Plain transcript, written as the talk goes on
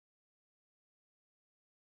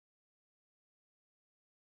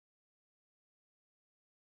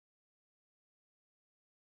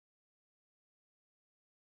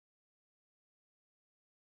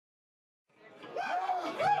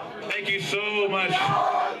so much.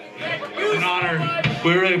 It's an honor.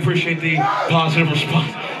 We really appreciate the positive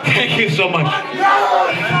response. Thank you so much. All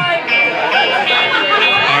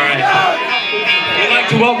right. We'd like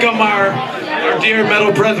to welcome our dear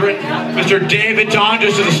metal brethren, Mr. David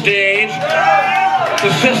Donges, to the stage to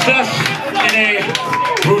assist us in a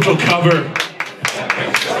brutal cover.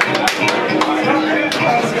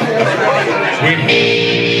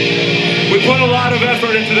 We put a lot of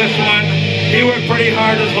effort into this one. He worked pretty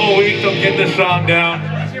hard this whole week to get this song down.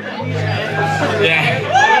 Yeah.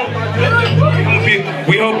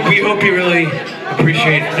 We hope you really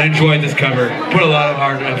appreciate and enjoy this cover. Put a lot of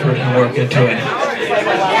hard effort and work into it.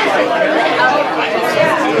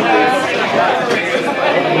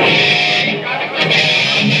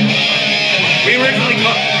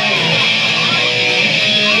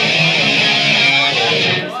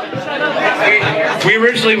 We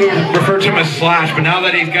originally referred to him as Slash, but now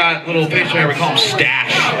that he's got a little pitch there, we call him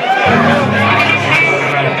Stash.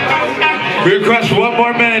 We request one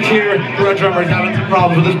more minute here. Our drummer's having some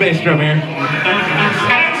problems with his bass drum here.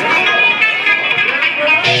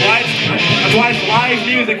 That's why it's live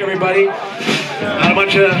music, everybody. Not a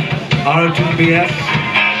bunch of auto-tune BS.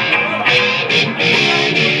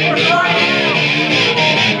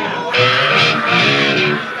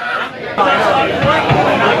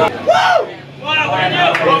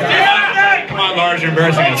 Come on, Lars, you're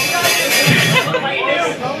embarrassing us.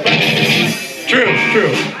 True.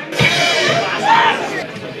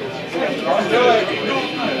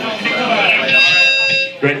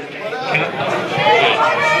 Ready?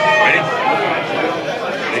 Ready?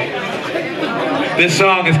 This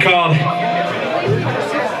song is called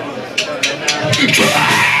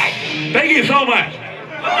Thank you so much.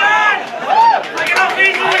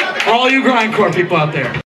 For all you grindcore people out there.